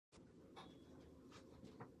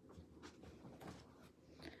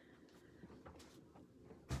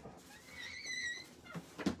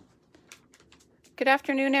Good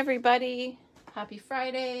afternoon, everybody. Happy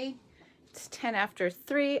Friday. It's 10 after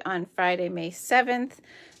 3 on Friday, May 7th.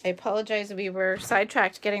 I apologize, we were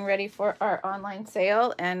sidetracked getting ready for our online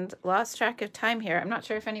sale and lost track of time here. I'm not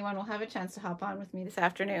sure if anyone will have a chance to hop on with me this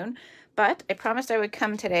afternoon, but I promised I would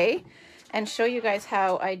come today and show you guys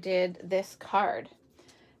how I did this card.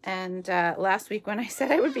 And last week when I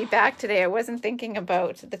said I would be back today, I wasn't thinking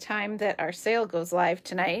about the time that our sale goes live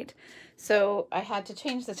tonight. So I had to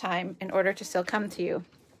change the time in order to still come to you.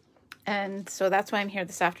 And so that's why I'm here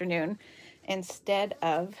this afternoon instead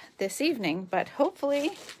of this evening. But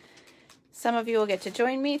hopefully some of you will get to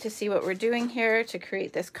join me to see what we're doing here to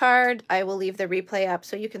create this card. I will leave the replay up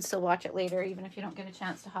so you can still watch it later, even if you don't get a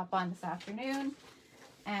chance to hop on this afternoon.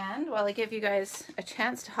 And while I give you guys a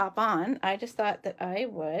chance to hop on, I just thought that I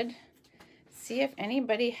would see if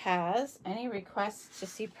anybody has any requests to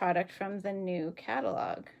see product from the new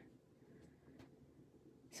catalog.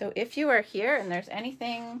 So if you are here and there's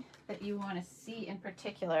anything that you want to see in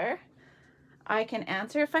particular, I can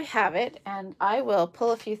answer if I have it, and I will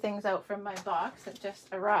pull a few things out from my box that just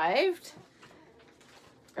arrived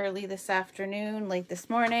early this afternoon, late this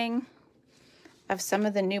morning, of some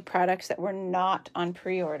of the new products that were not on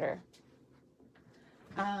pre-order.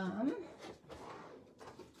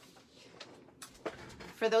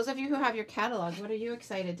 For those of you who have your catalog, what are you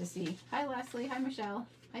excited to see? Hi Leslie, hi Michelle,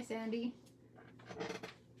 hi Sandy.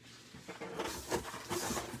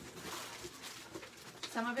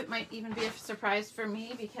 Some of it might even be a surprise for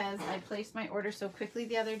me because I placed my order so quickly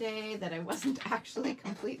the other day that I wasn't actually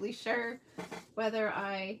completely sure whether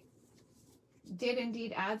I did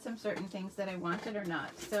indeed add some certain things that I wanted or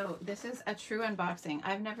not. So this is a true unboxing.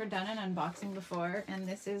 I've never done an unboxing before, and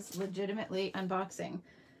this is legitimately unboxing.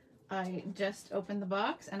 I just opened the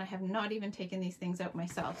box and I have not even taken these things out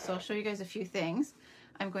myself. So I'll show you guys a few things.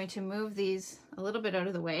 I'm going to move these a little bit out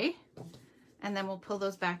of the way, and then we'll pull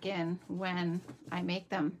those back in when I make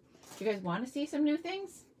them. Do you guys want to see some new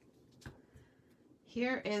things?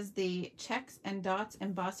 Here is the checks and dots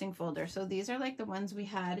embossing folder. So these are like the ones we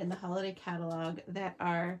had in the holiday catalog that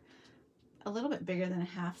are a little bit bigger than a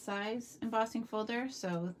half size embossing folder.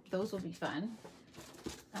 So those will be fun.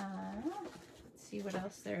 Let's see what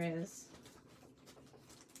else there is.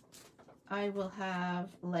 I will have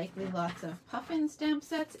likely lots of puffin stamp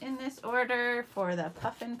sets in this order for the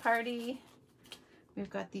puffin party. We've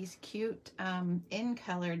got these cute in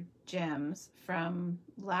colored gems from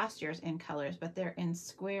last year's in colors, but they're in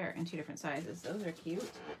square in 2 different sizes. Those are cute.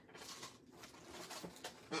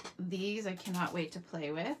 These I cannot wait to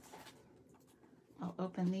play with. I'll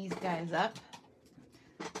open these guys up.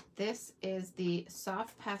 This is the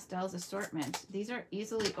soft pastels assortment. These are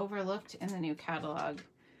easily overlooked in the new catalog.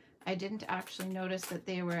 I didn't actually notice that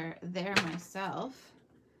they were there myself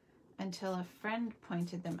until a friend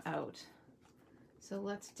pointed them out. So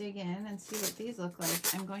let's dig in and see what these look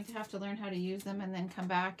like. I'm going to have to learn how to use them and then come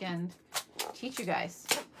back and teach you guys.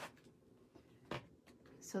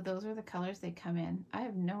 So those are the colors they come in. I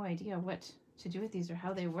have no idea what to do with these or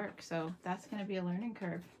how they work, so that's going to be a learning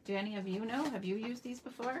curve. Do any of you know? Have you used these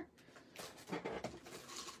before?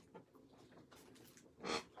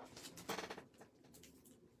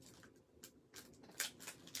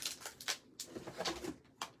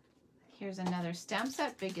 Here's another stamp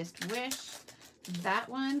set, Biggest Wish. That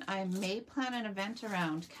one I may plan an event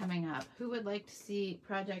around coming up. Who would like to see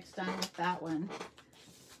projects done with that one?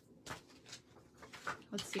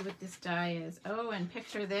 Let's see what this die is. Oh, and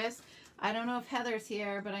picture this. I don't know if Heather's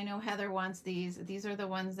here, but I know Heather wants these. These are the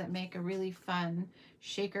ones that make a really fun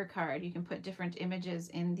shaker card. You can put different images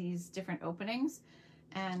in these different openings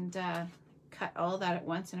and cut all that at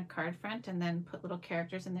once in a card front and then put little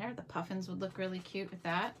characters in there. The puffins would look really cute with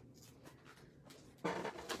that.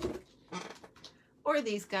 Or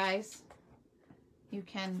these guys. You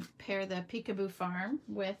can pair the Peekaboo Farm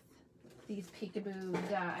with these Peekaboo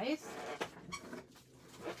dies.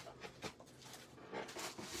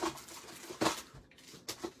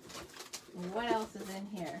 What else is in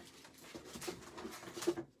here?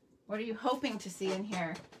 What are you hoping to see in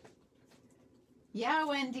here? Yeah,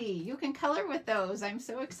 Wendy, you can color with those. I'm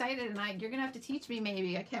so excited, and you're gonna have to teach me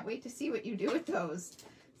maybe. I can't wait to see what you do with those.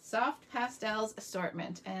 Soft pastels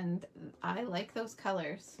assortment, and I like those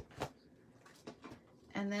colors.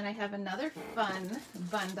 And then I have another fun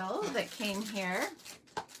bundle that came here.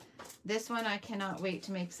 This one I cannot wait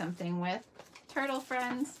to make something with. Turtle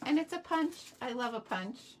Friends, and it's a punch. I love a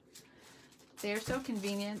punch. They're so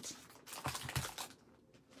convenient.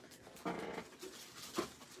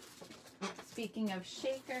 Speaking of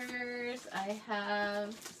shakers, I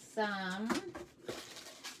have some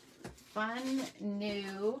fun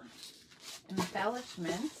new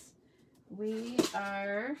embellishments We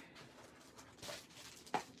are,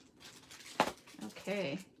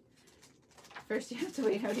 okay. First you have to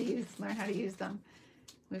learn how to use them.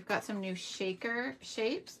 We've got some new shaker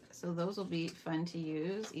shapes, so those will be fun to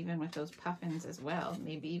use, even with those puffins as well,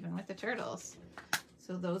 maybe even with the turtles.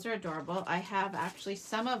 So those are adorable. I have actually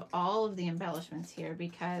some of all of the embellishments here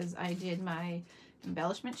because I did my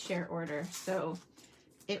embellishment share order. So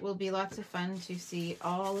it will be lots of fun to see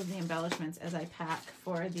all of the embellishments as I pack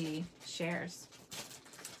for the shares.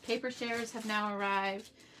 Paper shares have now arrived,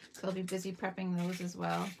 so I'll be busy prepping those as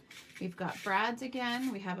well. We've got brads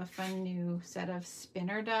again. We have a fun new set of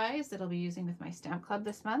spinner dies that I'll be using with my stamp club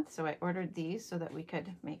this month. So I ordered these so that we could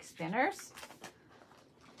make spinners.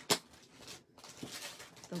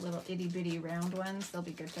 The little itty bitty round ones, they'll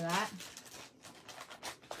be good for that.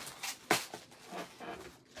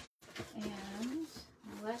 And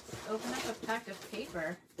let's open up a pack of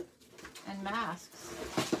paper and masks.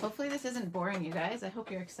 Hopefully this isn't boring, you guys. I hope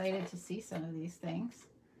you're excited to see some of these things.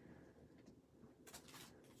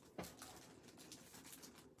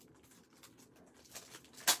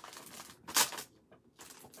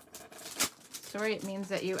 Sorry, it means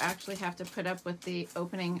that you actually have to put up with the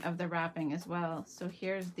opening of the wrapping as well. So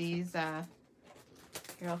here's these,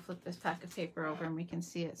 here I'll flip this pack of paper over and we can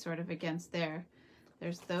see it sort of against there.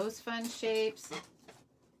 There's those fun shapes.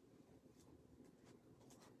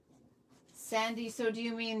 Sandy, so do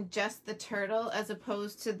you mean just the turtle as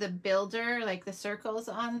opposed to the builder, like the circles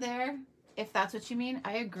on there? If that's what you mean,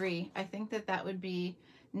 I agree. I think that that would be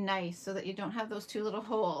nice so that you don't have those two little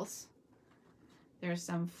holes. There's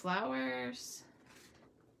some flowers.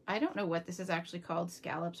 I don't know what this is actually called,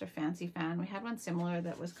 scallops or fancy fan. We had one similar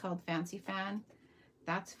that was called fancy fan.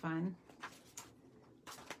 That's fun.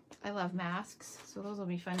 I love masks, so those will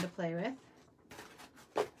be fun to play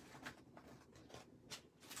with.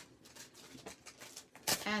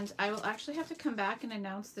 And I will actually have to come back and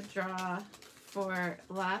announce the draw for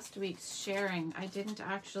last week's sharing. I didn't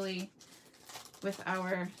actually, with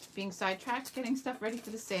our being sidetracked, getting stuff ready for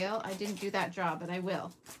the sale, I didn't do that draw, but I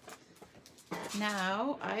will.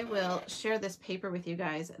 Now I will share this paper with you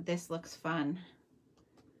guys. This looks fun.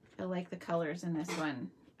 I like the colors in this one.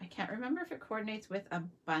 I can't remember if it coordinates with a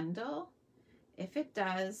bundle. If it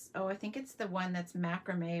does, oh, I think it's the one that's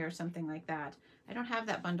macrame or something like that. I don't have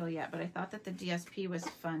that bundle yet, but I thought that the DSP was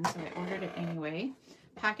fun, so I ordered it anyway.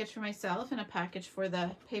 Package for myself and a package for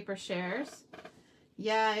the paper shares.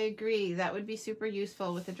 Yeah, I agree. That would be super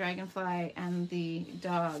useful with the dragonfly and the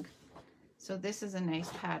dog. So this is a nice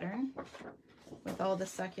pattern with all the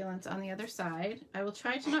succulents on the other side. I will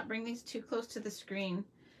try to not bring these too close to the screen.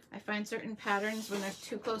 I find certain patterns when they're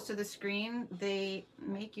too close to the screen, they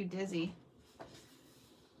make you dizzy.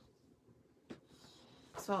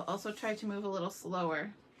 So I'll also try to move a little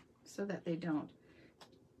slower so that they don't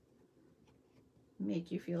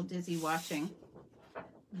make you feel dizzy watching.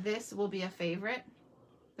 This will be a favorite,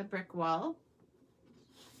 the brick wall.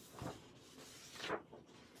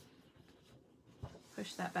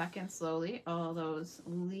 Push that back in slowly, all those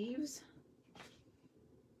leaves.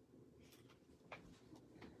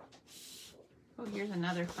 Oh, here's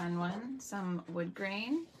another fun one, some wood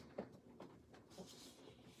grain.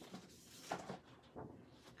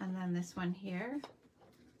 And then this one here.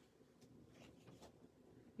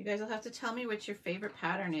 You guys will have to tell me which your favorite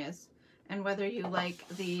pattern is and whether you like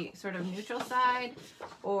the sort of neutral side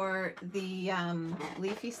or the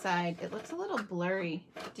leafy side. It looks a little blurry.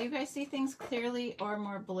 Do you guys see things clearly or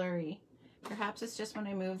more blurry? Perhaps it's just when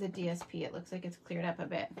I move the DSP, it looks like it's cleared up a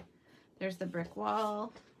bit. There's the brick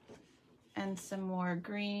wall and some more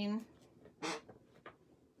green.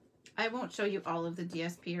 I won't show you all of the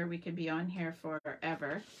DSP or we could be on here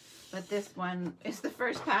forever, but this one is the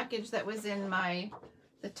first package that was in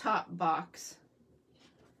the top box.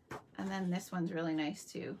 And then this one's really nice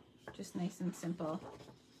too, just nice and simple.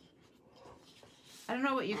 I don't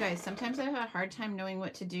know what you guys, sometimes I have a hard time knowing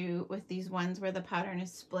what to do with these ones where the pattern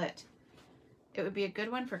is split. It would be a good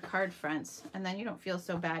one for card fronts, and then you don't feel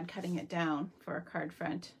so bad cutting it down for a card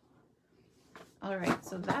front. All right,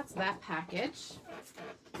 so that's that package.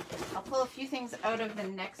 I'll pull a few things out of the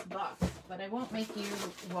next box, but I won't make you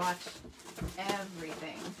watch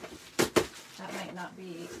everything. That might not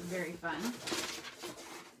be very fun.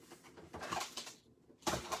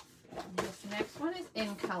 This next one is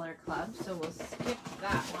in Color Club, so we'll skip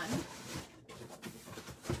that one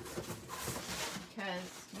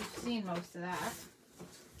because you've seen most of that,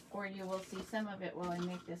 or you will see some of it while I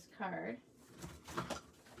make this card.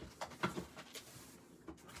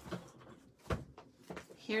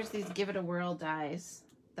 Here's these Give It a Whirl dies.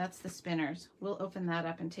 That's the spinners. We'll open that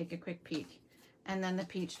up and take a quick peek. And then the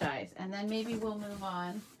peach dies. And then maybe we'll move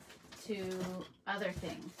on to other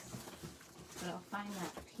things. But I'll find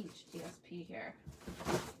that peach DSP here.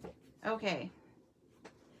 Okay.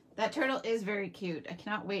 That turtle is very cute. I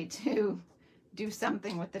cannot wait to do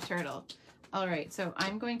something with the turtle. All right, so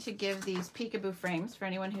I'm going to give these peekaboo frames for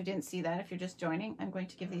anyone who didn't see that. If you're just joining, I'm going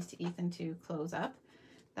to give these to Ethan to close up.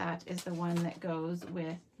 That is the one that goes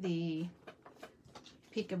with the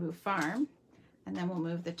peekaboo farm. And then we'll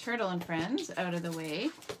move the turtle and friends out of the way.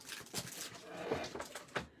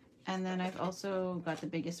 And then I've also got the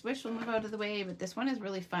biggest wish will move out of the way, but this one is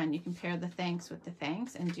really fun. You can pair the thanks with the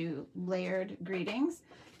thanks and do layered greetings.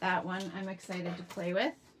 That one I'm excited to play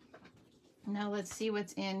with. Now let's see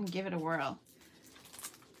what's in Give It a Whirl.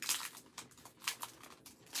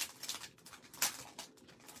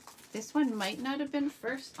 This one might not have been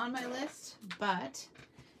first on my list, but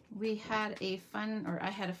we had a fun, or I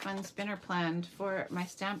had a fun spinner planned for my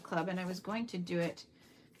stamp club, and I was going to do it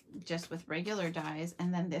just with regular dies,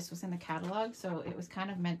 and then this was in the catalog, so it was kind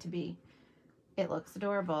of meant to be. It looks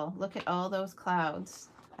adorable. Look at all those clouds.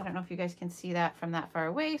 I don't know if you guys can see that from that far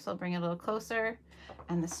away, so I'll bring it a little closer.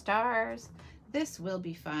 And the stars. This will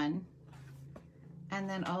be fun. And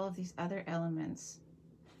then all of these other elements.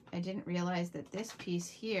 I didn't realize that this piece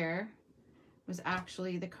here was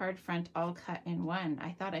actually the card front all cut in one.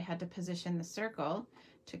 I thought I had to position the circle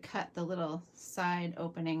to cut the little side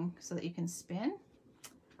opening so that you can spin.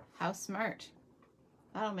 How smart.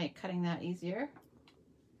 That'll make cutting that easier.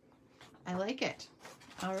 I like it.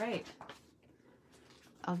 All right.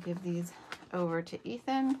 I'll give these over to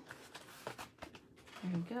Ethan.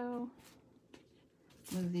 There we go.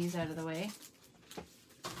 Move these out of the way.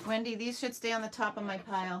 Wendy, these should stay on the top of my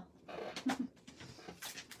pile.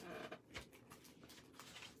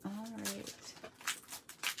 All right.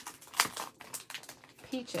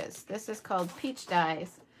 Peaches. This is called Peach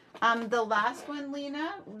Dies. The last one,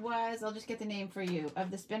 Lena, was, I'll just get the name for you,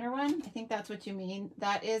 of the spinner one. I think that's what you mean.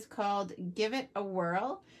 That is called Give It a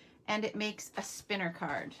Whirl, and it makes a spinner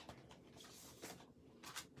card.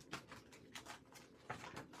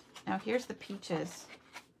 Now here's the peaches.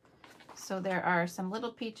 So there are some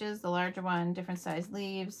little peaches, the larger one, different size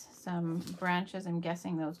leaves, some branches. I'm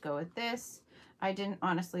guessing those go with this. I didn't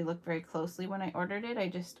honestly look very closely when I ordered it. I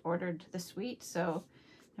just ordered the sweet, so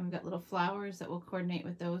and we've got little flowers that will coordinate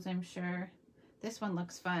with those, I'm sure. This one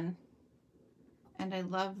looks fun. And I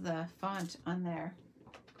love the font on there.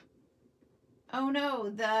 Oh no,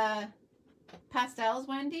 the pastels,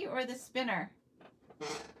 Wendy, or the spinner?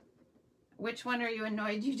 Which one are you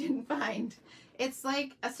annoyed you didn't find? It's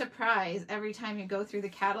like a surprise every time you go through the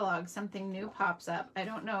catalog, something new pops up. I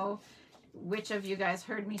don't know which of you guys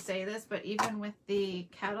heard me say this, but even with the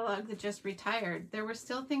catalog that just retired, there were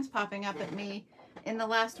still things popping up at me in the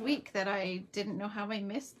last week that I didn't know how I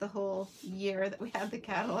missed the whole year that we had the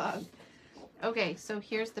catalog. Okay, so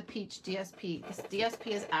here's the Peach DSP. This DSP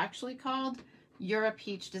is actually called You're a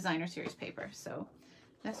Peach Designer Series paper. So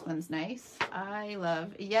this one's nice. I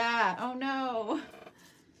love, yeah, oh no.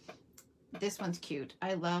 This one's cute.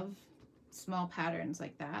 I love small patterns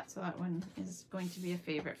like that. So that one is going to be a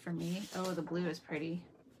favorite for me. Oh, the blue is pretty.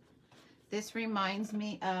 This reminds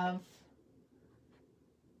me of,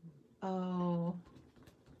 oh,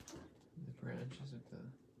 the branches of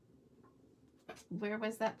the, where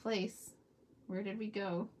was that place? Where did we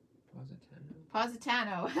go?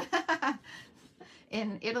 Positano. Positano.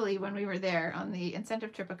 In Italy when we were there on the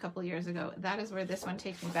incentive trip a couple years ago. That is where this one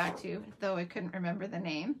takes me back to, though I couldn't remember the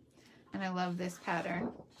name. And I love this pattern.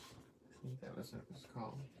 I think that was what it was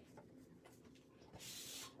called.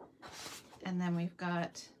 And then we've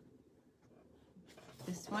got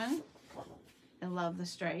this one. I love the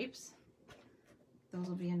stripes. Those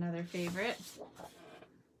will be another favorite.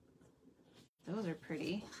 Those are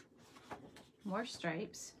pretty. More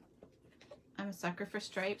stripes. I'm a sucker for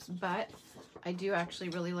stripes, but I do actually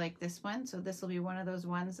really like this one. So this will be one of those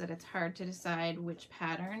ones that it's hard to decide which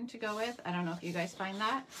pattern to go with. I don't know if you guys find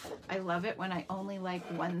that. I love it when I only like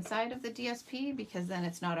one side of the DSP because then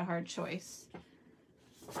it's not a hard choice.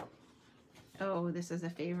 Oh, this is a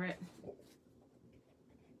favorite.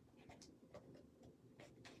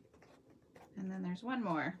 And then there's one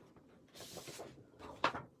more.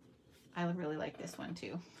 I really like this one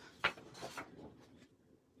too.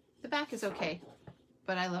 The back is okay,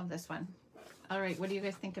 but I love this one. All right, what do you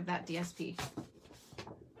guys think of that DSP?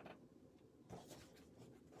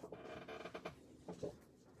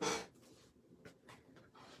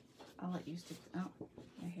 I'll let you stick, oh,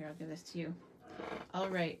 here, I'll give this to you. All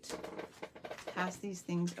right, pass these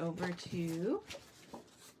things over to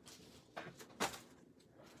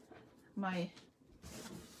my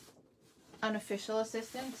unofficial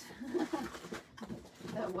assistant.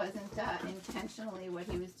 that wasn't intentionally what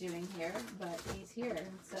he was doing here, but he's here,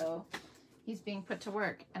 and so he's being put to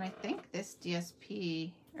work. And I think this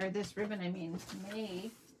DSP, or this ribbon, I mean,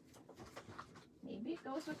 maybe it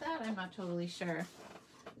goes with that. I'm not totally sure.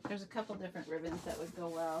 There's a couple different ribbons that would go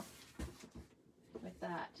well with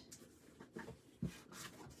that.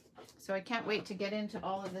 So I can't wait to get into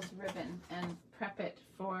all of this ribbon and prep it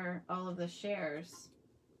for all of the shares.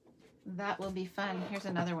 That will be fun. Here's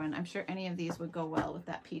another one. I'm sure any of these would go well with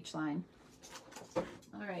that peach line.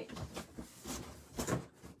 All right.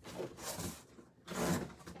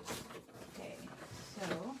 Okay,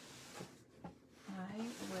 so I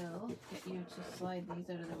will get you to slide these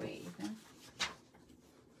out of the way, Ethan.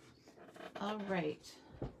 All right.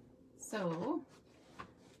 So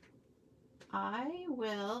I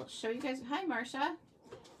will show you guys. Hi, Marcia.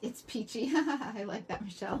 It's peachy. I like that,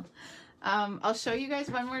 Michelle. I'll show you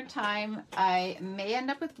guys one more time. I may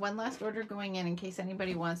end up with one last order going in case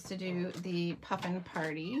anybody wants to do the puffin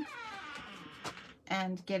party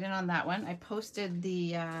and get in on that one. I posted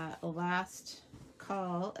the last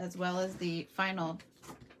call as well as the final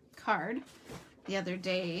card the other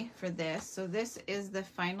day for this. So this is the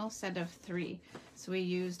final set of 3. So we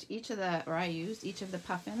used each of the, or I used each of the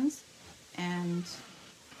puffins and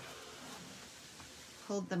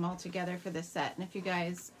pulled them all together for this set. And if you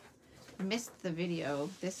guys missed the video,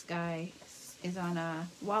 this guy is on a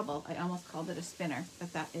wobble. I almost called it a spinner,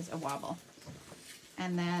 but that is a wobble.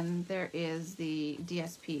 And then there is the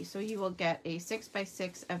DSP. So you will get a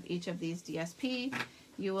 6x6 of each of these DSP.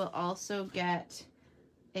 You will also get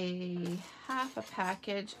a half a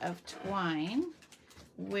package of twine,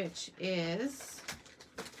 which is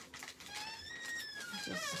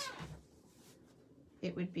just,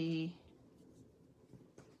 it would be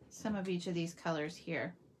some of each of these colors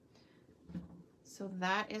here. So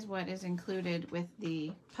that is what is included with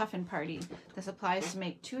the puffin party. This applies to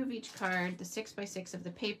make 2 of each card, the 6x6 of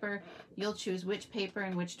the paper. You'll choose which paper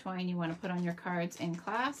and which twine you want to put on your cards in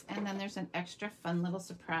class. And then there's an extra fun little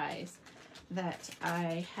surprise that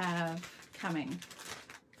I have coming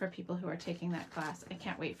for people who are taking that class. I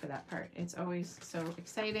can't wait for that part. It's always so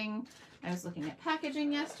exciting. I was looking at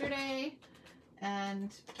packaging yesterday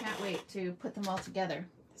and can't wait to put them all together.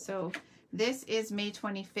 So this is May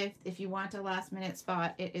 25th. If you want a last minute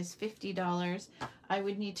spot, it is $50. I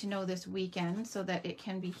would need to know this weekend so that it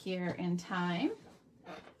can be here in time.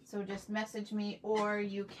 So just message me, or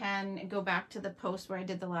you can go back to the post where I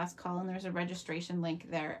did the last call and there's a registration link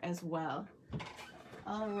there as well.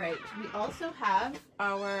 All right, we also have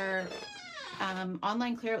our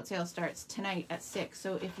online clear-out sale starts tonight at 6.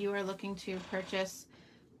 So if you are looking to purchase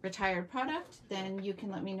retired product, then you can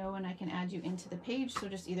let me know and I can add you into the page. So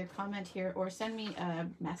just either comment here or send me a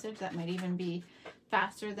message. That might even be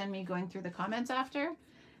faster than me going through the comments after.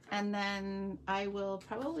 And then I will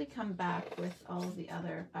probably come back with all of the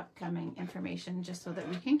other upcoming information just so that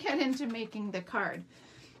we can get into making the card.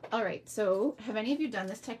 All right, so have any of you done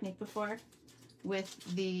this technique before with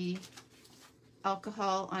the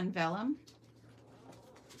alcohol on vellum?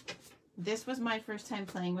 This was my first time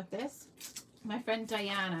playing with this. My friend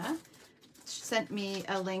Diana sent me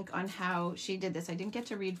a link on how she did this. I didn't get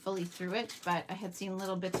to read fully through it, but I had seen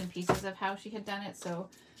little bits and pieces of how she had done it, so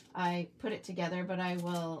I put it together, but I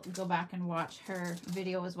will go back and watch her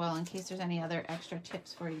video as well in case there's any other extra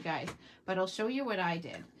tips for you guys. But I'll show you what I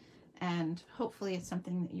did, and hopefully it's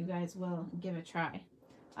something that you guys will give a try.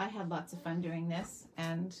 I had lots of fun doing this,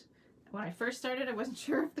 and when I first started, I wasn't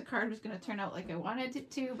sure if the card was going to turn out like I wanted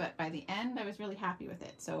it to, but by the end, I was really happy with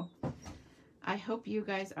it. So I hope you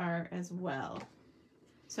guys are as well.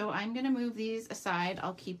 So I'm going to move these aside.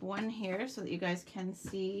 I'll keep one here so that you guys can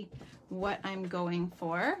see what I'm going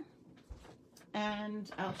for.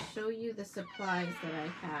 And I'll show you the supplies that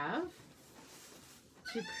I have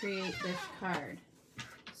to create this card.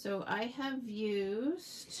 So I have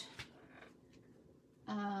used,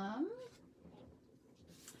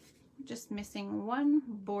 just missing one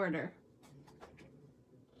border.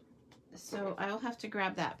 So I'll have to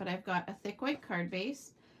grab that, but I've got a thick white card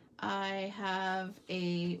base. I have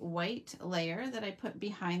a white layer that I put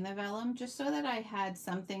behind the vellum just so that I had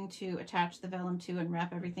something to attach the vellum to and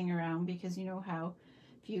wrap everything around, because you know how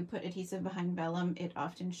if you put adhesive behind vellum, it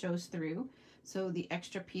often shows through. So the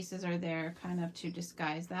extra pieces are there kind of to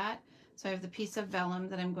disguise that. So I have the piece of vellum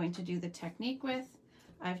that I'm going to do the technique with.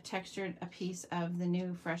 I've textured a piece of the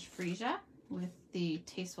new Fresh Freesia with the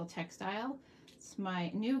Tasteful Textile. It's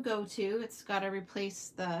my new go-to. It's got to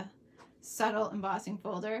replace the subtle embossing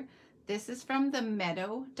folder. This is from the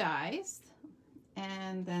Meadow Dies,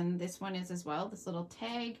 And then this one is as well, this little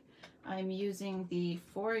tag. I'm using the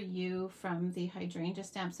For You from the hydrangea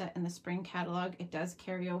stamp set in the spring catalog. It does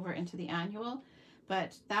carry over into the annual,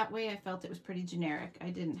 but that way I felt it was pretty generic. I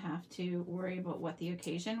didn't have to worry about what the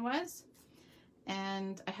occasion was.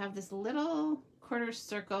 And I have this little quarter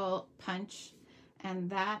circle punch, and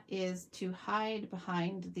that is to hide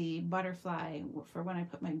behind the butterfly for when I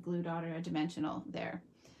put my glue dot or a dimensional there.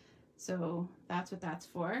 So that's what that's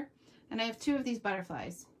for. And I have two of these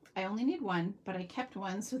butterflies. I only need one, but I kept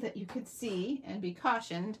one so that you could see and be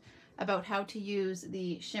cautioned about how to use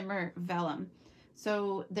the shimmer vellum.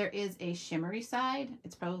 So there is a shimmery side.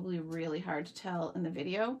 It's probably really hard to tell in the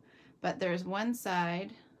video, but there's one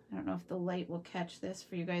side, I don't know if the light will catch this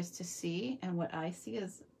for you guys to see, and what I see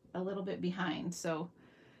is a little bit behind. So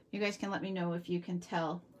you guys can let me know if you can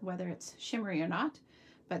tell whether it's shimmery or not.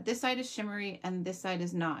 But this side is shimmery and this side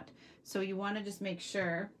is not. So you want to just make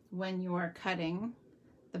sure when you're cutting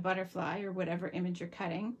the butterfly or whatever image you're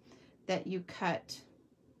cutting that you cut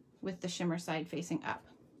with the shimmer side facing up.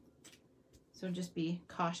 So just be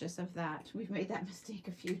cautious of that. We've made that mistake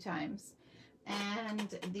a few times.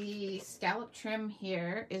 And the scallop trim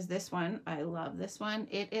here is this one. I love this one.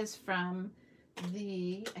 It is from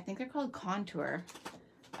the, I think they're called Contour.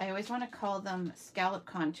 I always want to call them scallop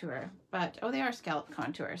contour, but oh, they are scallop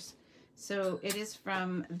contours. So it is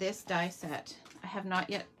from this die set. I have not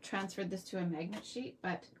yet transferred this to a magnet sheet,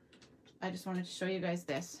 but I just wanted to show you guys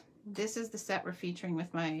this. This is the set we're featuring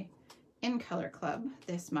with my In Color Club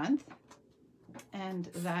this month. And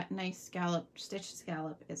that nice scallop, stitched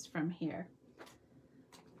scallop is from here.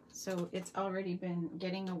 So it's already been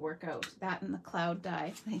getting a workout. That and the cloud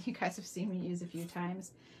die that you guys have seen me use a few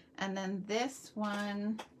times. And then this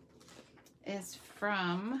one is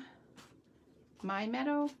from My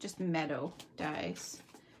Meadow, just Meadow dies.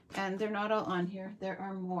 And they're not all on here. There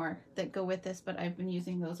are more that go with this, but I've been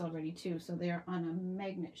using those already too. So they are on a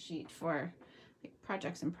magnet sheet for like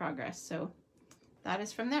projects in progress. So that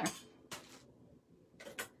is from there.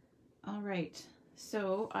 All right,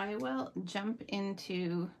 so I will jump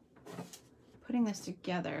into putting this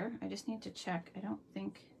together. I just need to check. I don't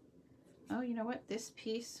think, oh, you know what? This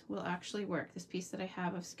piece will actually work. This piece that I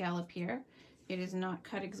have of scallop here, it is not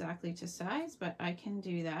cut exactly to size, but I can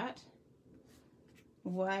do that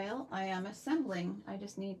while I am assembling. I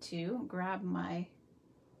just need to grab my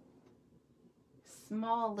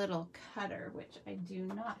small little cutter, which I do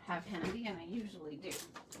not have handy, and I usually do.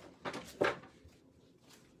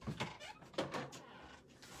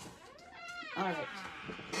 All right.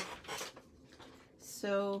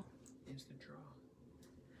 So is the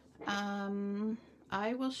draw.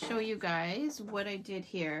 I will show you guys what I did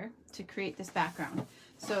here to create this background.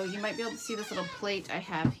 So you might be able to see this little plate I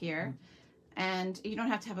have here, and you don't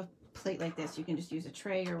have to have a plate like this. You can just use a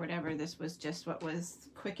tray or whatever. This was just what was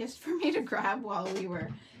quickest for me to grab while we were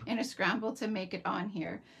in a scramble to make it on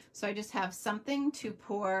here. So I just have something to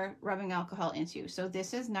pour rubbing alcohol into. So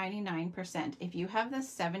this is 99%. If you have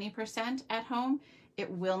this 70% at home, it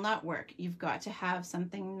will not work. You've got to have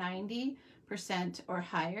something 90% or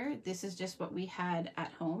higher. This is just what we had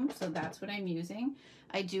at home, so that's what I'm using.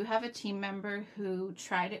 I do have a team member who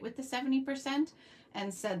tried it with the 70%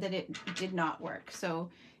 and said that it did not work. So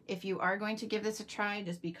if you are going to give this a try,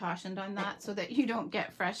 just be cautioned on that so that you don't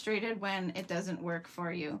get frustrated when it doesn't work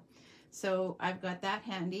for you. So I've got that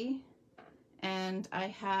handy, and I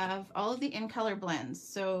have all of the In Color blends.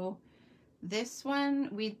 So this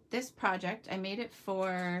one, this project, I made it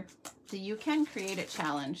for the You Can Create It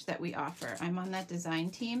challenge that we offer. I'm on that design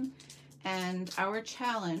team, and our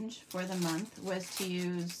challenge for the month was to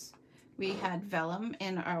use, we had vellum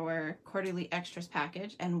in our quarterly extras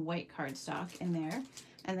package and white cardstock in there.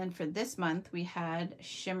 And then for this month, we had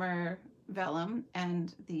shimmer vellum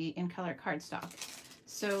and the In Color cardstock.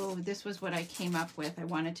 So this was what I came up with. I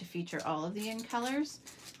wanted to feature all of the In Colors.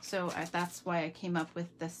 So that's why I came up with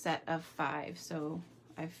the set of 5. So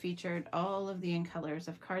I've featured all of the In Colors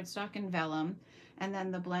of cardstock and vellum, and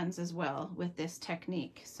then the blends as well with this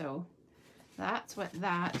technique. So that's what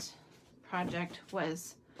that project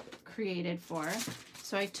was created for.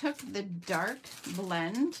 So I took the dark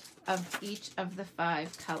blend of each of the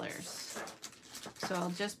 5 colors. So I'll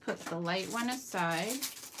just put the light one aside.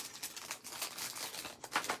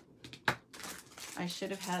 I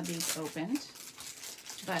should have had these opened,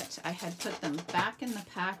 but I had put them back in the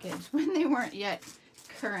package when they weren't yet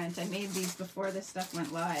current. I made these before this stuff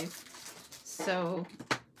went live. So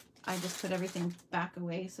I just put everything back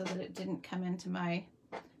away so that it didn't come into my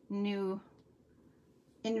new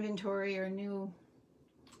inventory or new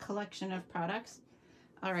collection of products.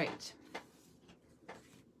 All right.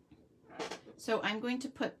 So I'm going to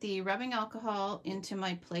put the rubbing alcohol into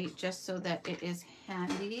my plate just so that it is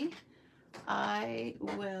handy. I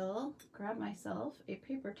will grab myself a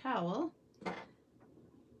paper towel.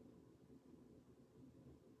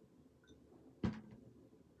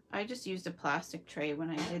 I just used a plastic tray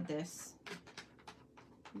when I did this,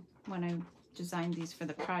 when I designed these for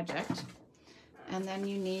the project. And then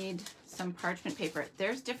you need some parchment paper.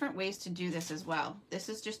 There's different ways to do this as well. This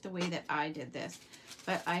is just the way that I did this.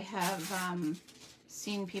 But I have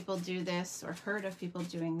seen people do this or heard of people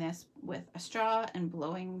doing this with a straw and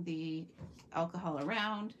blowing the alcohol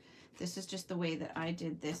around. This is just the way that I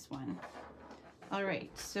did this one. All right,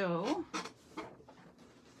 so my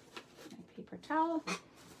paper towel.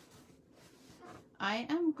 I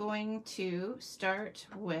am going to start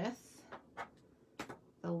with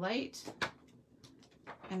the light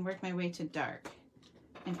and work my way to dark.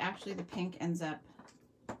 And actually the pink ends up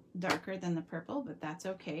darker than the purple, but that's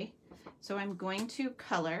okay. So I'm going to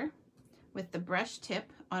color with the brush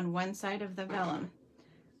tip on one side of the vellum.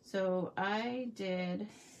 So I did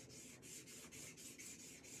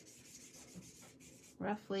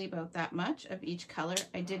roughly about that much of each color.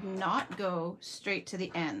 I did not go straight to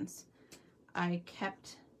the ends. I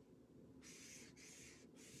kept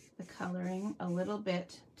the coloring a little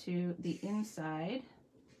bit to the inside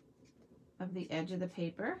of the edge of the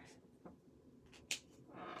paper.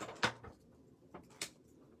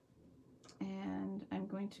 And I'm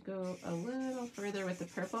going to go a little further with the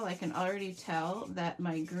purple. I can already tell that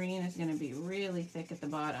my green is going to be really thick at the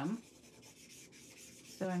bottom.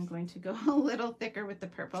 So I'm going to go a little thicker with the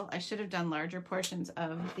purple. I should have done larger portions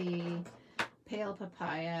of the pale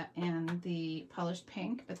papaya and the polished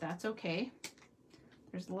pink, but that's okay.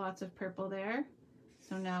 There's lots of purple there.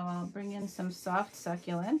 So now I'll bring in some soft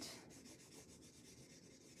succulent.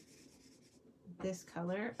 This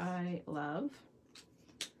color I love.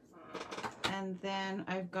 And then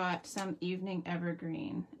I've got some evening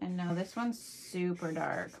evergreen. And now this one's super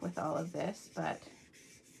dark with all of this, but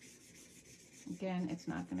again, it's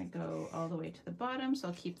not going to go all the way to the bottom, so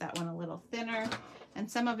I'll keep that one a little thinner. And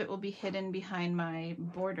some of it will be hidden behind my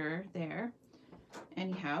border there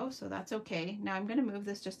anyhow, so that's okay. Now I'm going to move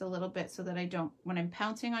this just a little bit so that I don't, when I'm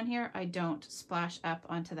pouncing on here, I don't splash up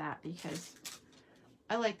onto that, because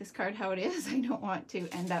I like this card how it is. I don't want to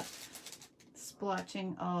end up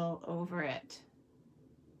splotching all over it.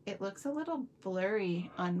 It looks a little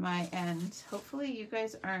blurry on my end. Hopefully you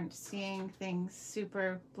guys aren't seeing things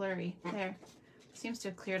super blurry. There, seems to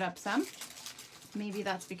have cleared up some. Maybe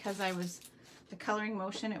that's because the coloring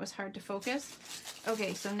motion, it was hard to focus.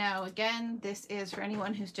 Okay, so now again, this is for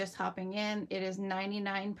anyone who's just hopping in. It is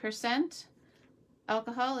 99%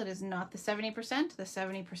 alcohol. It is not the 70%. The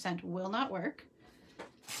 70% will not work.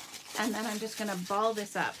 And then I'm just gonna ball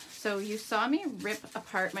this up. So you saw me rip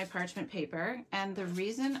apart my parchment paper, and the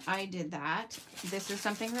reason I did that, this is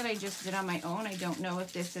something that I just did on my own. I don't know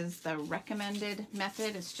if this is the recommended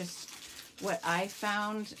method. It's just what I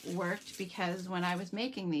found worked, because when I was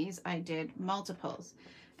making these, I did multiples.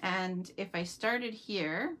 And if I started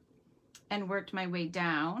here and worked my way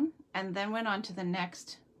down and then went on to the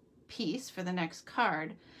next piece for the next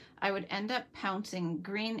card, I would end up pouncing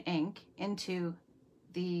green ink into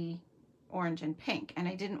the orange and pink, and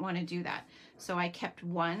I didn't want to do that. So I kept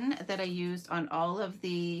one that I used on all of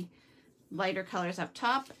the lighter colors up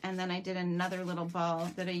top, and then I did another little ball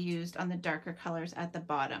that I used on the darker colors at the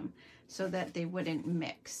bottom so that they wouldn't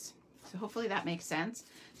mix. So hopefully that makes sense.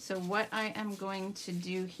 So what I am going to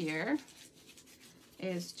do here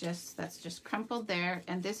is that's just crumpled there,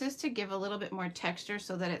 and this is to give a little bit more texture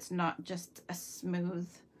so that it's not just a smooth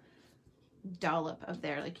dollop of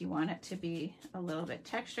there. Like, you want it to be a little bit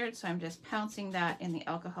textured. So I'm just pouncing that in the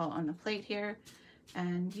alcohol on the plate here,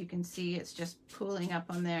 and you can see it's just pooling up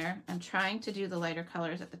on there. I'm trying to do the lighter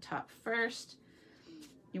colors at the top first.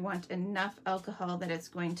 You want enough alcohol that it's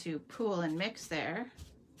going to pool and mix there.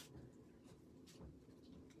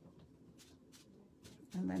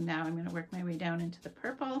 And then now I'm going to work my way down into the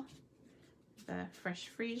purple, the fresh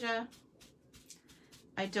freesia.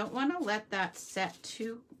 I don't want to let that set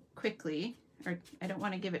too quickly, or I don't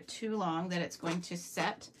want to give it too long that it's going to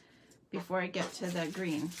set before I get to the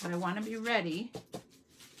green. So I want to be ready.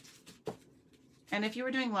 And if you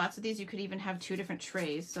were doing lots of these, you could even have 2 different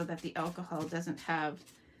trays so that the alcohol doesn't have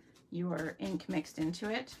your ink mixed into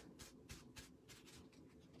it.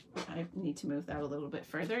 I need to move that a little bit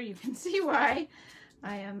further. You can see why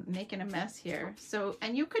I am making a mess here. So,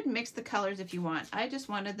 and you could mix the colors if you want. I just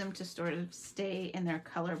wanted them to sort of stay in their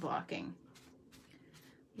color blocking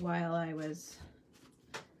while I was,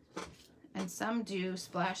 and some do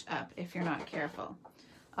splash up if you're not careful.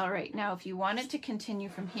 All right, now if you wanted to continue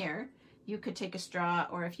from here, you could take a straw,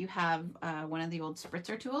 or if you have one of the old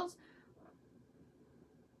spritzer tools,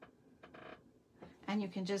 and you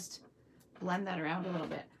can just blend that around a little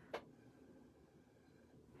bit.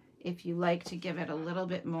 If you like to give it a little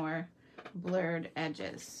bit more blurred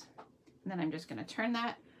edges. And then I'm just going to turn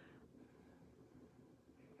that.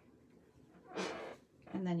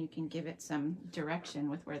 And then you can give it some direction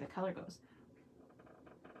with where the color goes.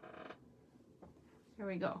 Here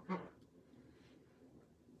we go.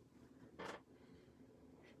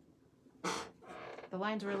 The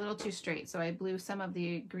lines were a little too straight, so I blew some of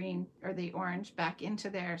the green or the orange back into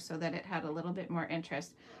there so that it had a little bit more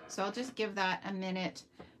interest. So I'll just give that a minute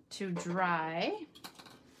to dry.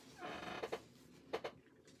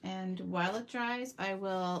 And while it dries, I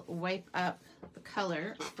will wipe up the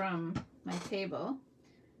color from my table.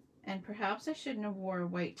 And perhaps I shouldn't have wore a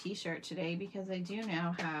white t-shirt today, because I do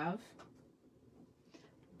now have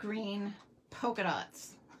green polka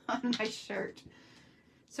dots on my shirt.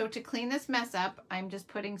 So to clean this mess up, I'm just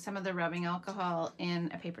putting some of the rubbing alcohol in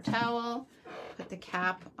a paper towel, put the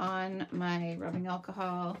cap on my rubbing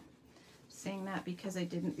alcohol. Saying that because I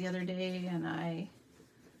didn't the other day, and I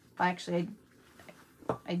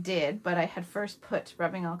did, but I had first put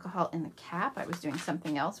rubbing alcohol in the cap. I was doing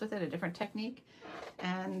something else with it, a different technique,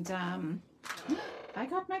 and I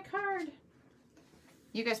got my card.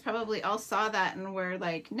 You guys probably all saw that and were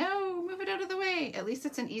like, no, move it out of the way. At least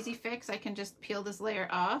it's an easy fix. I can just peel this layer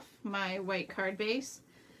off my white card base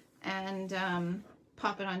and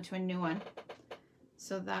pop it onto a new one.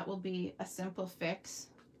 So that will be a simple fix.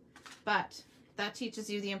 But that teaches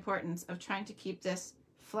you the importance of trying to keep this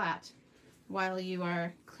flat while you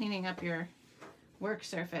are cleaning up your work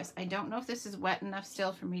surface. I don't know if this is wet enough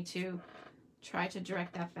still for me to try to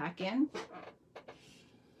direct that back in,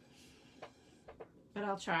 but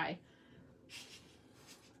I'll try,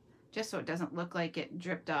 just so it doesn't look like it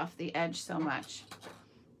dripped off the edge so much.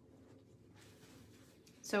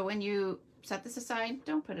 So when you set this aside,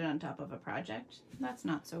 don't put it on top of a project. That's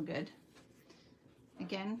not so good.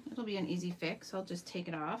 Again, it'll be an easy fix. I'll just take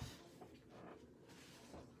it off.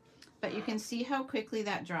 But you can see how quickly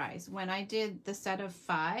that dries. When I did the set of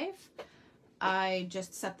 5, I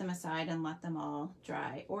just set them aside and let them all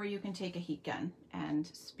dry. Or you can take a heat gun and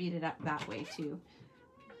speed it up that way too.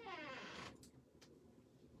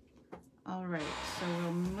 All right, so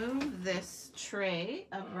we'll move this tray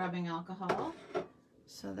of rubbing alcohol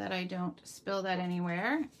so that I don't spill that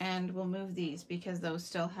anywhere. And we'll move these because those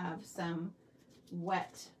still have some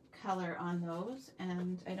wet color on those,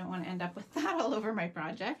 and I don't want to end up with that all over my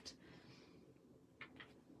project.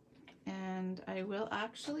 And I will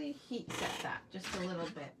actually heat set that just a little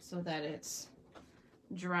bit so that it's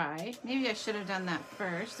dry. Maybe I should have done that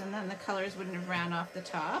first, and then the colors wouldn't have ran off the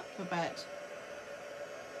top, but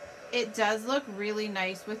it does look really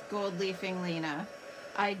nice with gold leafing, Lena.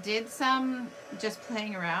 I did some just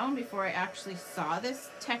playing around before I actually saw this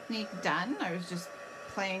technique done. I was just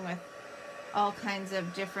playing with all kinds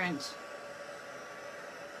of different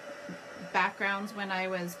backgrounds when I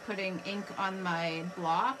was putting ink on my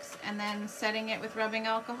blocks and then setting it with rubbing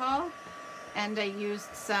alcohol, and I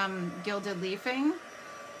used some gilded leafing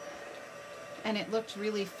and it looked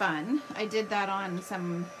really fun. I did that on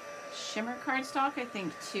some shimmer cardstock, I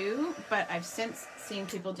think, too, but I've since seen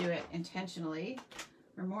people do it intentionally,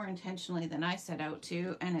 or more intentionally than I set out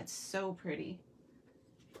to, and it's so pretty.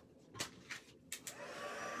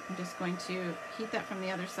 I'm just going to heat that from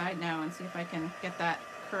the other side now and see if I can get that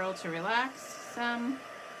curl to relax some.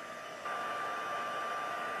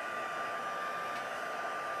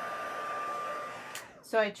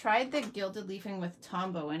 So I tried the gilded leafing with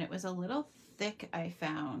Tombow and it was a little thick, I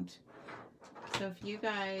found. So if you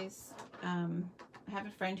guys, I have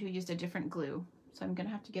a friend who used a different glue, so I'm gonna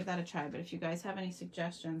have to give that a try, but if you guys have any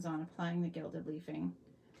suggestions on applying the gilded leafing,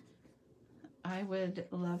 I would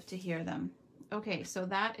love to hear them. Okay, so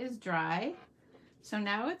that is dry. So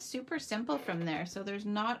now it's super simple from there. So there's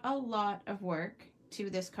not a lot of work to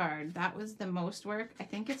this card. That was the most work. I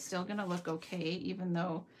think it's still gonna look okay, even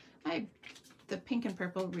though the pink and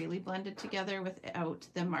purple really blended together without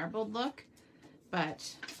the marbled look,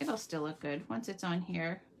 but it'll still look good once it's on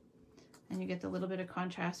here and you get the little bit of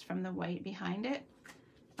contrast from the white behind it.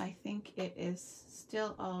 I think it is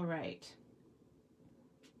still all right.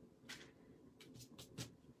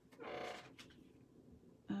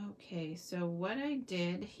 Okay, so what I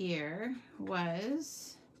did here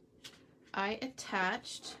was I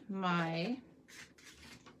attached my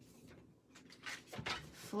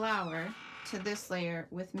flower to this layer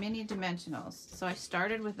with mini dimensionals. So I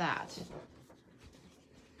started with that,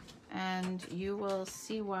 and you will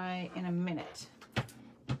see why in a minute.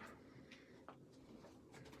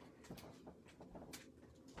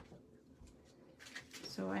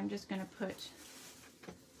 So I'm just going to put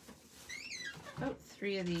about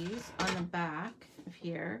 3 of these on the back of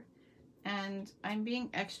here. And I'm being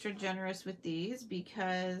extra generous with these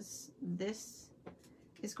because this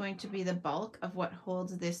is going to be the bulk of what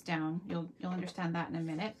holds this down. You'll understand that in a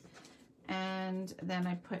minute. And then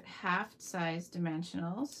I put half size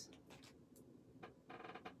dimensionals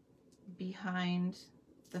behind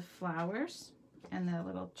the flowers and the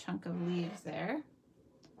little chunk of leaves there.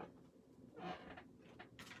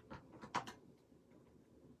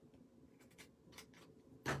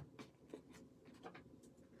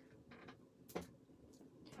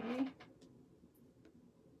 Okay.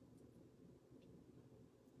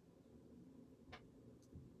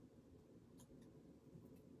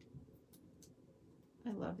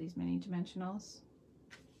 I love these mini dimensionals.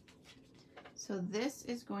 So this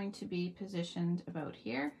is going to be positioned about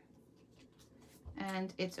here.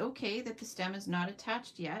 And it's okay that the stem is not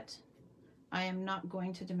attached yet. I am not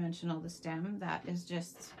going to dimensional the stem. That is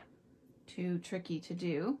just too tricky to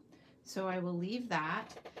do. So I will leave that.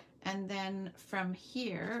 And then from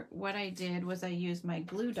here, what I did was I used my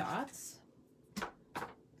glue dots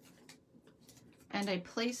and I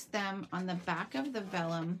placed them on the back of the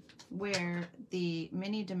vellum where the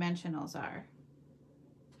mini dimensionals are.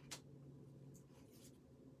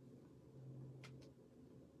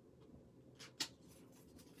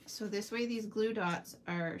 So this way these glue dots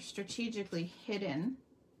are strategically hidden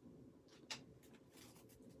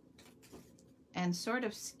and sort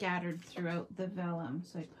of scattered throughout the vellum.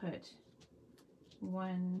 So I put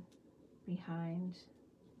one behind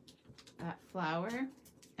that flower,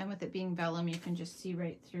 and with it being vellum you can just see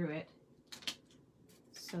right through it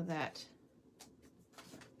so that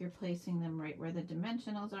you're placing them right where the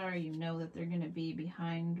dimensionals are. You know that they're going to be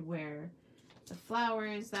behind where the flower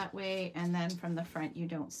is that way, and then from the front you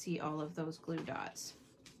don't see all of those glue dots.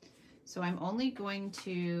 So I'm only going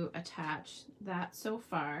to attach that so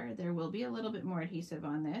far. There will be a little bit more adhesive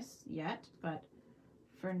on this yet, but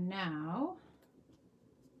for now,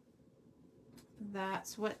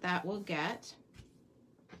 that's what that will get.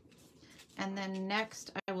 And then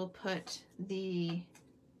next I will put the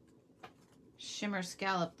shimmer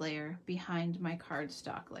scallop layer behind my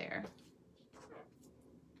cardstock layer.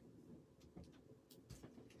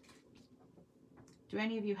 Do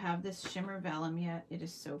any of you have this shimmer vellum yet? It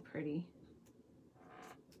is so pretty.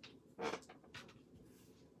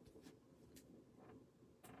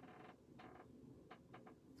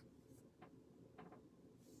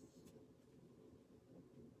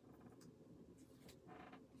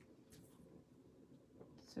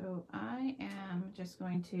 So I am just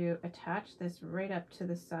going to attach this right up to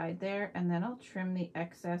the side there, and then I'll trim the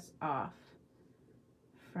excess off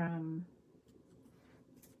from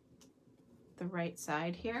the right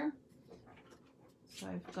side here. So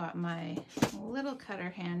I've got my little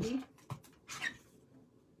cutter handy.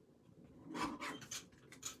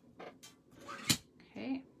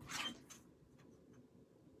 Okay.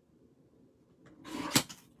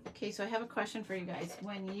 Okay, so I have a question for you guys.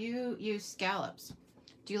 When you use scallops,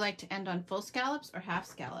 do you like to end on full scallops or half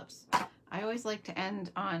scallops? I always like to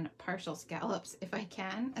end on partial scallops if I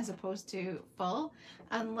can, as opposed to full,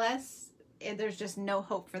 unless there's just no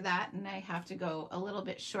hope for that and I have to go a little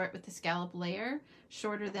bit short with the scallop layer,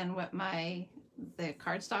 shorter than what the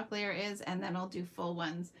cardstock layer is, and then I'll do full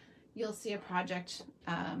ones. You'll see a project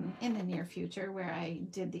in the near future where I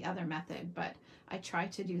did the other method, but I try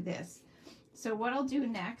to do this. So what I'll do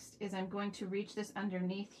next is I'm going to reach this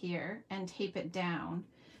underneath here and tape it down.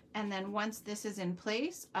 And then once this is in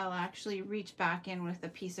place, I'll actually reach back in with a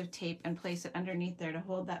piece of tape and place it underneath there to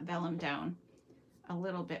hold that vellum down a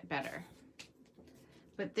little bit better.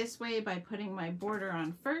 But this way, by putting my border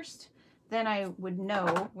on first, then I would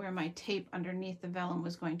know where my tape underneath the vellum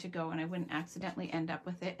was going to go and I wouldn't accidentally end up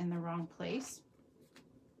with it in the wrong place.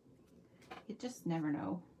 You just never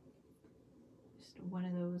know. Just one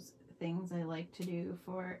of those things I like to do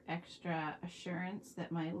for extra assurance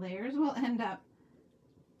that my layers will end up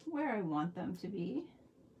where I want them to be.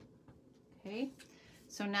 Okay,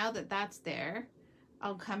 so now that that's there,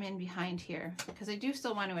 I'll come in behind here because I do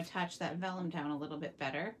still want to attach that vellum down a little bit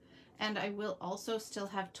better, and I will also still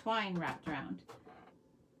have twine wrapped around.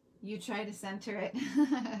 You try to center it.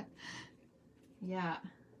 Yeah,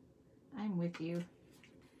 I'm with you.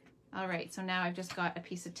 All right, so now I've just got a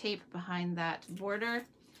piece of tape behind that border,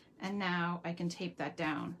 and now I can tape that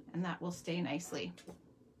down and that will stay nicely.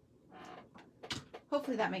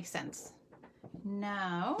 Hopefully that makes sense.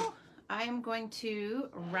 Now I am going to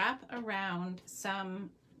wrap around some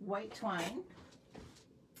white twine.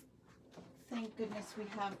 Thank goodness we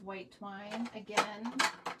have white twine again.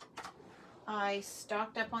 I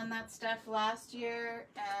stocked up on that stuff last year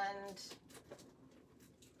and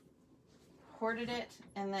hoarded it,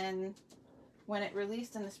 and then when it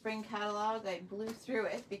released in the spring catalog, I blew through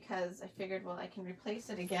it because I figured, well, I can replace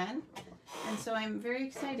it again. And so I'm very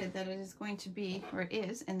excited that it is going to be, or it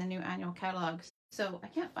is, in the new annual catalog. So I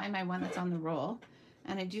can't find my one that's on the roll,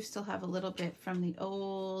 and I do still have a little bit from the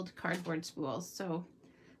old cardboard spools. So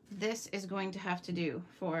this is going to have to do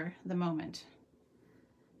for the moment.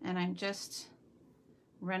 And I'm just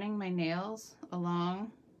running my nails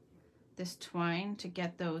along this twine to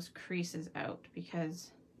get those creases out,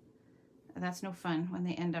 because that's no fun when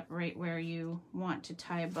they end up right where you want to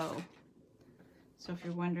tie a bow. So if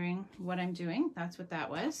you're wondering what I'm doing, that's what that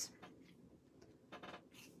was.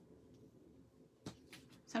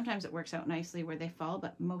 Sometimes it works out nicely where they fall,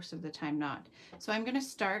 but most of the time not. So I'm going to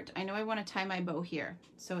start. I know I want to tie my bow here,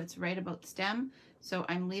 so it's right about the stem. So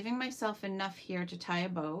I'm leaving myself enough here to tie a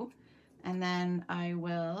bow, and then I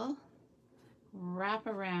will wrap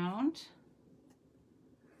around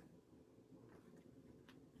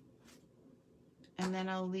and then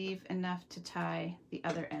I'll leave enough to tie the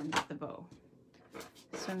other end of the bow.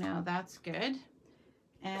 So now that's good.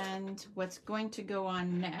 And what's going to go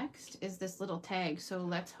on next is this little tag. So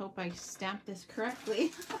let's hope I stamp this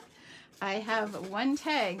correctly. I have one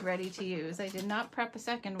tag ready to use. I did not prep a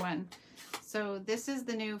second one. So this is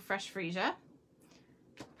the new Fresh Freesia.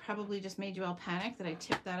 Probably just made you all panic that I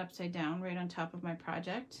tipped that upside down right on top of my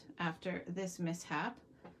project after this mishap.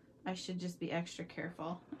 I should just be extra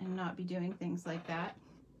careful and not be doing things like that.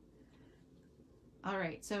 All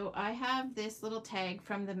right, so I have this little tag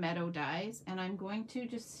from the Meadow dies, and I'm going to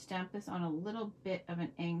just stamp this on a little bit of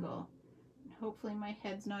an angle. Hopefully my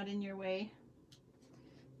head's not in your way.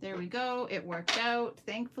 There we go, it worked out,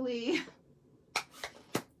 thankfully.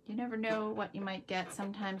 You never know what you might get.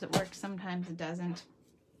 Sometimes it works, sometimes it doesn't.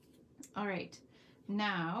 All right,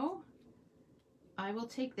 now I will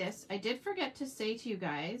take this. I did forget to say to you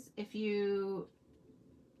guys, if you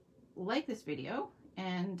like this video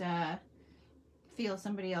and feel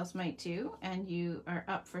somebody else might too, and you are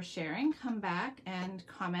up for sharing, come back and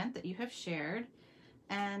comment that you have shared,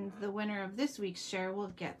 and the winner of this week's share will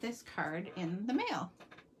get this card in the mail.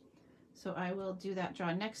 So I will do that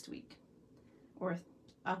draw next week, or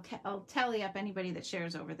I'll tally up anybody that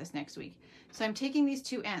shares over this next week. So I'm taking these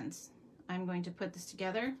two ends. I'm going to put this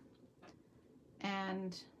together,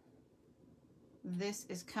 and this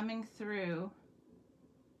is coming through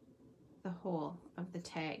the hole of the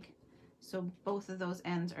tag. So both of those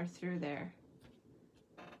ends are through there.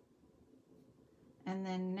 And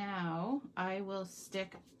then now I will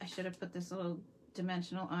stick, I should have put this little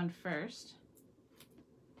dimensional on first,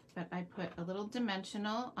 but I put a little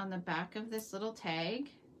dimensional on the back of this little tag.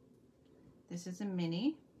 This is a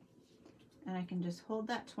mini, and I can just hold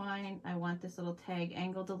that twine. I want this little tag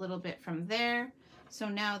angled a little bit from there. So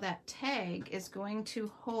now that tag is going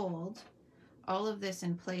to hold all of this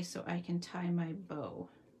in place so I can tie my bow.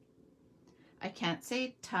 I can't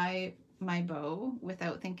say tie my bow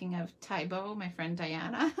without thinking of tie bow. My friend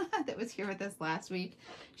Diana that was here with us last week,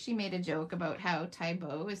 she made a joke about how tie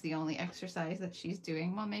bow is the only exercise that she's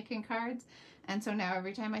doing while making cards. And so now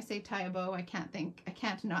every time I say tie a bow, I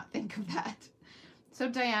can't not think of that. So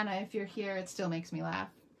Diana, if you're here, it still makes me laugh.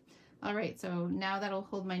 All right, so now that'll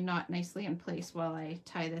hold my knot nicely in place while I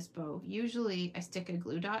tie this bow. Usually I stick a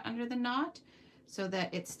glue dot under the knot so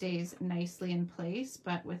that it stays nicely in place,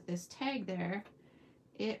 but with this tag there,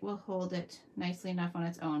 it will hold it nicely enough on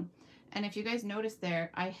its own. And if you guys notice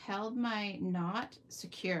there, I held my knot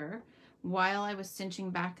secure while I was cinching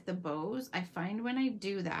back the bows. I find when I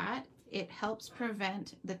do that, it helps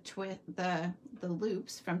prevent the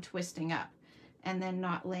loops from twisting up and then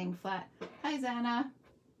not laying flat. Hi, Zana.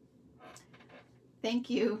 Thank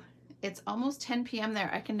you. It's almost 10 p.m.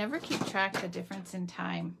 there. I can never keep track of the difference in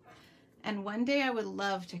time. And one day I would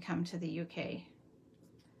love to come to the UK.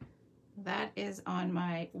 That is on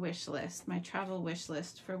my wish list, my travel wish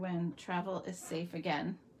list for when travel is safe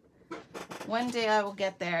again. One day I will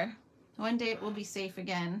get there. One day it will be safe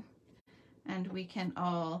again and we can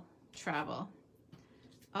all travel.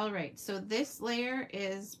 All right, so this layer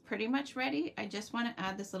is pretty much ready. I just want to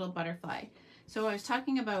add this little butterfly. So I was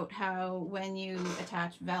talking about how when you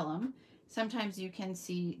attach vellum, sometimes you can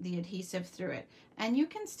see the adhesive through it. And you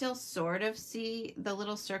can still sort of see the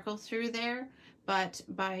little circle through there, but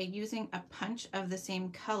by using a punch of the same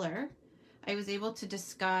color, I was able to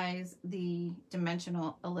disguise the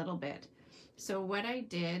dimensional a little bit. So what I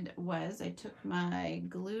did was I took my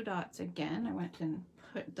glue dots again. I went and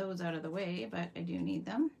put those out of the way, but I do need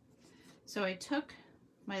them. So I took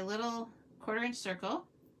my little 1/4 inch circle,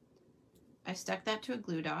 I stuck that to a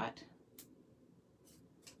glue dot,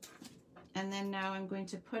 And then now I'm going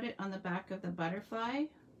to put it on the back of the butterfly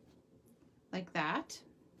like that.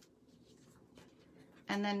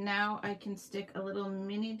 And then now I can stick a little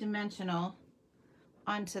mini dimensional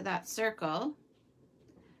onto that circle.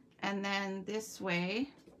 And then this way,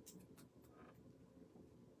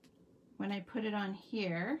 when I put it on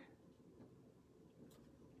here,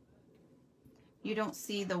 you don't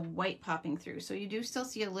see the white popping through. So you do still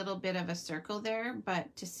see a little bit of a circle there,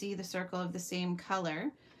 but to see the circle of the same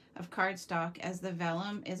color of cardstock as the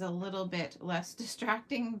vellum is a little bit less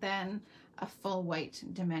distracting than a full white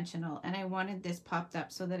dimensional. And I wanted this popped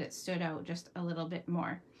up so that it stood out just a little bit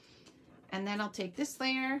more. And then I'll take this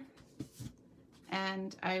layer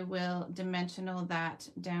and I will dimensional that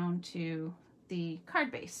down to the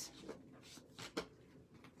card base.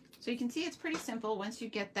 So you can see it's pretty simple. Once you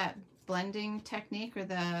get that blending technique or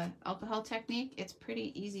the alcohol technique, it's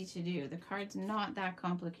pretty easy to do. The card's not that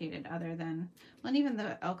complicated other than, well, and even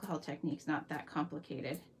the alcohol technique's not that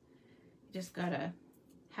complicated. You just gotta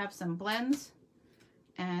have some blends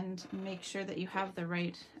and make sure that you have the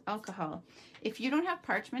right alcohol. If you don't have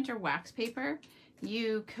parchment or wax paper,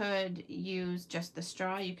 you could use just the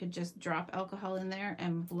straw. You could just drop alcohol in there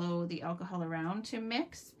and blow the alcohol around to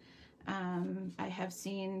mix. I have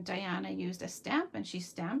seen Diana used a stamp and she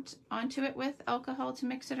stamped onto it with alcohol to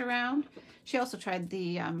mix it around. She also tried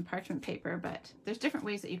the parchment paper, but there's different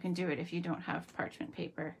ways that you can do it if you don't have parchment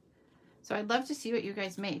paper. So I'd love to see what you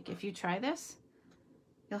guys make. If you try this,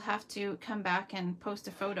 you'll have to come back and post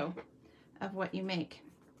a photo of what you make.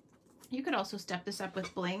 You could also step this up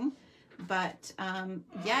with bling, but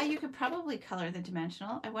yeah, you could probably color the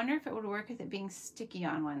dimensional. I wonder if it would work with it being sticky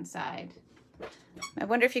on one side. I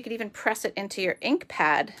wonder if you could even press it into your ink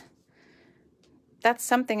pad. That's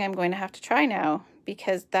something I'm going to have to try now,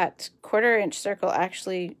 because that 1/4 inch circle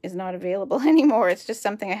actually is not available anymore. It's just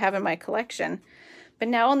something I have in my collection. But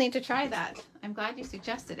now I'll need to try that. I'm glad you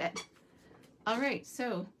suggested it. All right,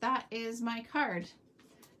 so that is my card.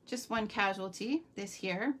 Just one casualty, this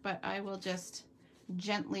here, but I will just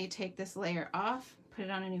gently take this layer off, put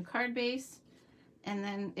it on a new card base, and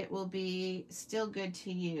then it will be still good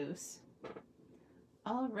to use.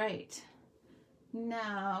 All right,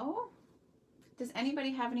 now, does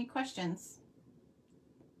anybody have any questions?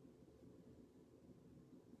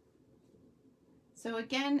 So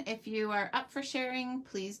again, if you are up for sharing,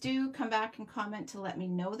 please do come back and comment to let me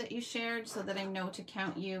know that you shared so that I know to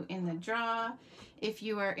count you in the draw. If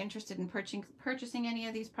you are interested in purchasing any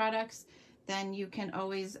of these products, then you can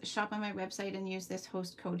always shop on my website and use this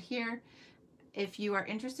host code here. If you are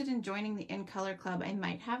interested in joining the In Color Club, I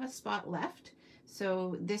might have a spot left.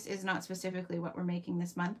 So this is not specifically what we're making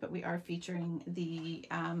this month, but we are featuring the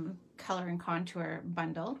color and contour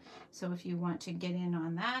bundle. So if you want to get in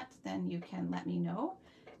on that, then you can let me know.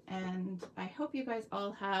 And I hope you guys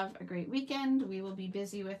all have a great weekend. We will be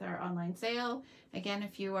busy with our online sale. Again,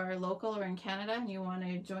 if you are local or in Canada and you want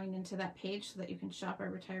to join into that page so that you can shop our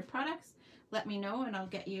retired products, let me know and I'll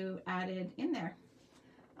get you added in there.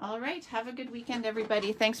 All right, have a good weekend,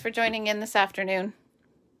 everybody. Thanks for joining in this afternoon.